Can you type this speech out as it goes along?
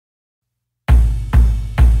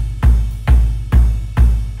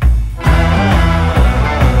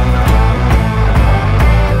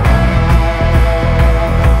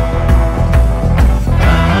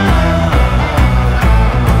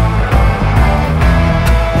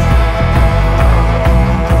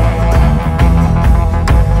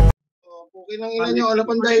nyo, ano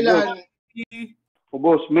pang dahilan?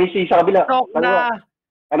 Ubos, Messi sa kabila.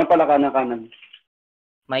 Kanan pala, kanan.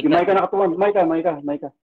 Yung Maika nakatuwan, Maika.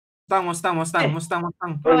 Mustang.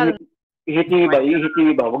 I-hit niyo iba.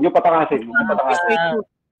 Huwag niyo patakasin.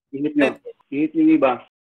 I-hit niyo iba.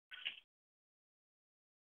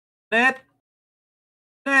 Net,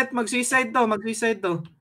 mag-suicide to.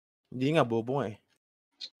 Hindi nga, bobo nga eh.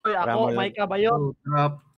 Uy, ako, Maika ba yun?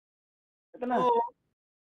 Ito na.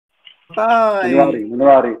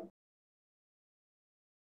 January.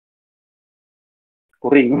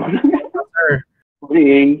 Kuring.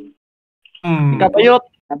 Ika bayot.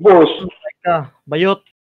 Boss. Maika, bayot.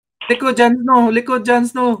 Likod Jans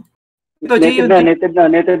no. Ito, Nated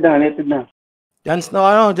na. Jans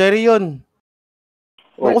no, Jerry yun.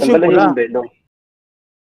 Tanggalin yung belo.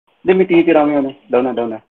 Hindi, may titira mo yun. Down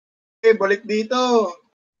na. Balik dito.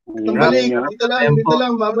 Balik. Dito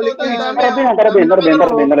lang. Babalik tayo.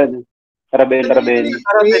 Karabel.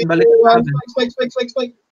 Balik.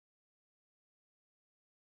 Spike.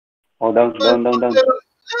 Oh, down.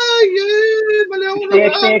 Ay, mali ako na.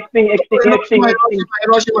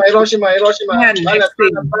 Hiroshima.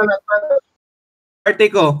 Banat.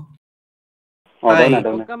 Artico. Oh, down na.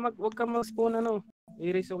 Huwag ka mag-spawn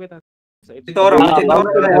i-raise kita. Toro.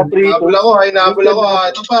 Nabula ko.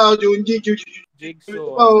 Ito pa, Junji.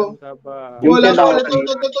 Jigsaw. Wala ko.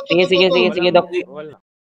 Sige, Dok. Wala.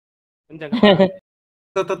 Andiyan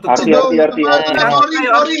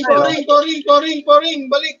Poring.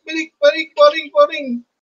 Balik.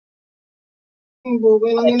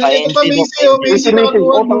 Bugay lang yun. Ito pa, Messi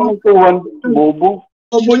nakakuha mo. Bobo.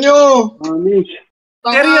 Bobo nyo.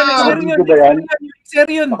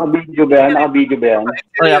 Seryon. Naka-video ba yan?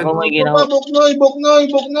 Oy, ako may ginawa. Buknoy.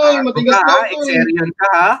 Matigas na ito. Seryon ka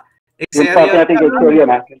ha? Seryon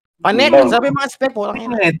ha? Panet, sabi mga spec po.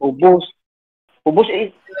 Ubos.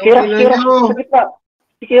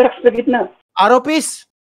 Kirax sa gitna. Aropis.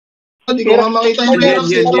 Hindi ko makita yung Kerax.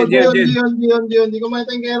 Hindi ko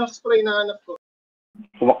makita yung Kerax spray na hanap ko.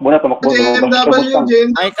 Tumakbo na.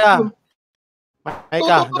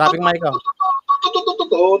 Maika, dropping Maika.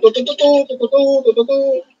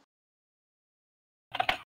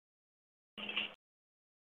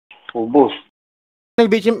 Ubos. May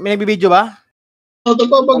nagbibideo ba? Ito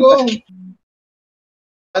pa, bagong.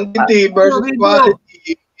 Quantity versus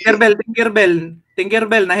quality.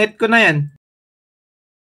 Tinkerbell, na-hit ko na yan.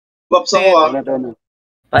 Baps ako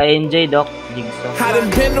Pa-enjoy, Doc. Jigsaw. I done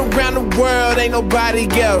been around the world, ain't nobody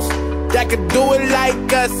else that could do it like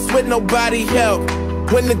us with nobody help.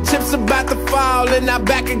 When the chips about to fall and I'm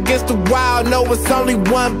back against the wall, know it's only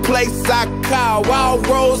one place I call. All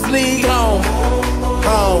roads lead home.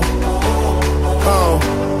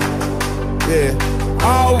 Yeah.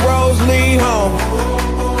 All roads lead home.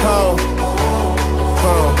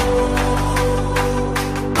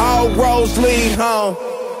 All roads lead home.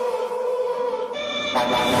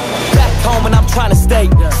 Back home and I'm trying to stay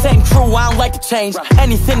same crew, I don't like to change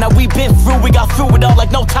anything that we've been through. We got through it all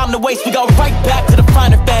like no time to waste. We go right back to the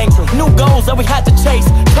finer things, new goals that we had to chase.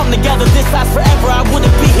 Come together, this lasts forever. I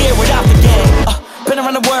wouldn't be here without the game. Been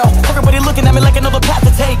around the world, everybody looking at me like another path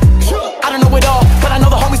to take. I don't know it all, but I know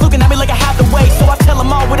the homies looking at me like I have to wait. So I tell them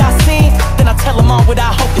all what I seen, then I tell them all what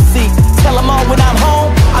I hope to see. Tell them all when I'm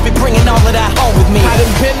home, I'll be bringing all of that home with me. I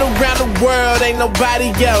done been around the world, ain't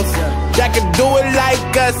nobody else that could do it like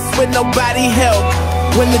us with nobody help.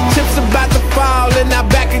 When the chips about to fall and I'm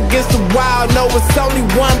back against the wall, know it's only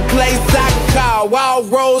one place I can call. All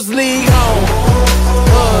roads lead home.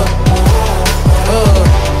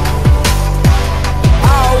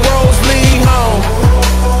 All roads lead home.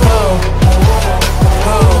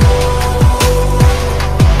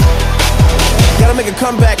 Gotta make a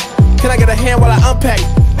comeback. Can I get a hand while I unpack?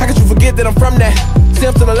 How could you forget that I'm from that?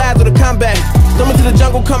 Still still alive with a comeback. Throw me to the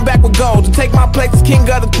jungle, come back with gold. To take my place as king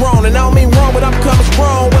of the throne. And I don't mean wrong, but I'm coming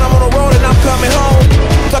strong. When I'm on the road and I'm coming home.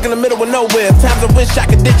 Stuck in the middle of nowhere. Times I wish I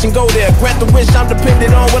could ditch and go there. Grant the wish I'm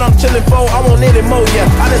dependent on what I'm chilling for. I want it more, yeah.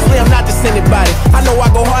 Honestly, I'm not just anybody. I know I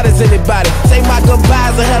go hard as anybody. Say my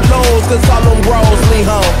goodbyes and hellos, cause all them roads lead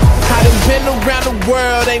home. I done been around the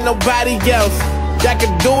world, ain't nobody else that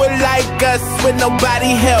could do it like us with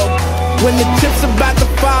nobody help. When the chips about to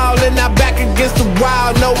fall and I'm back against the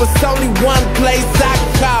wall, know it's only one place I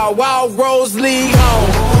can call. All roads lead home.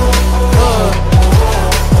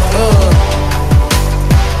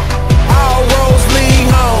 All roads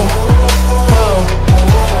lead home.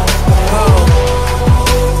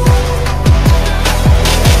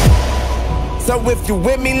 So if you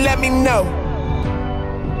with me, let me know.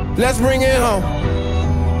 Let's bring it home.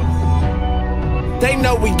 They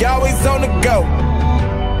know we always on the go.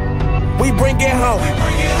 We bring it home.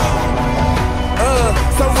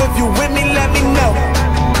 So if you with me, let me know.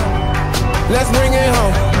 Let's bring it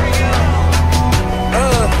home.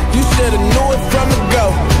 You should've knew it from the go.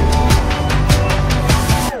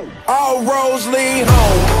 All roads lead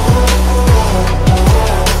home.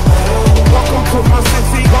 Welcome to my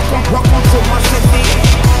city. Welcome to my city.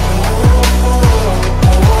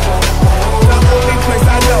 The only place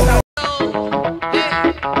I know.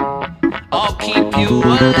 I'll keep you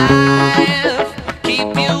alive.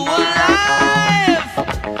 Keep you alive.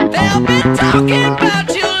 They'll be talking about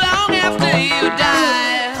you long after you die.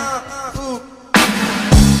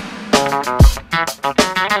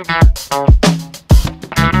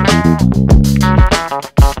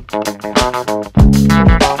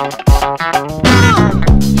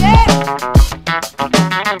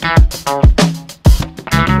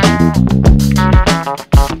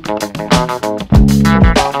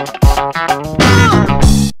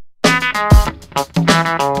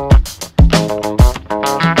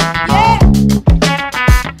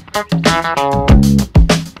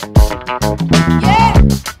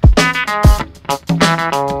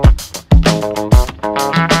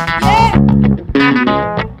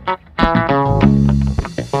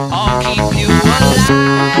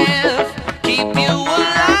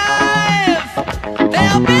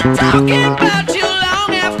 Talking about you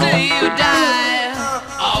long after you die.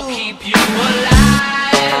 I'll keep you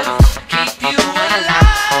alive. Keep you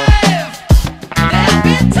alive. They'll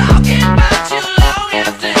be talking about you long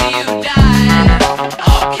after you die.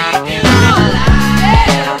 I'll keep you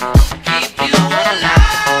alive. Keep you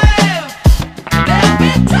alive. They'll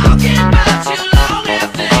be talking about you long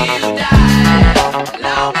after you die.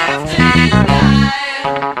 Long after you die.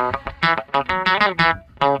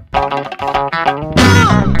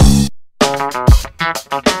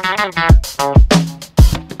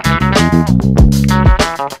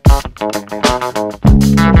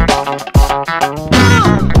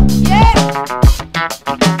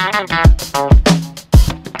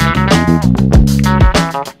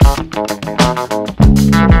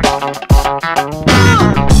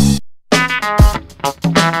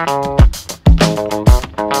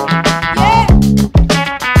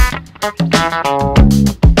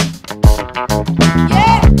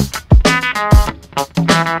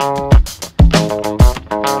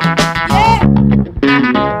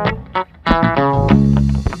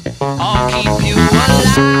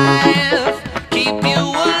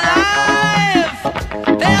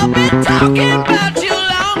 Talking about you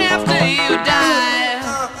long after you die.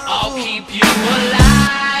 I'll keep you alive.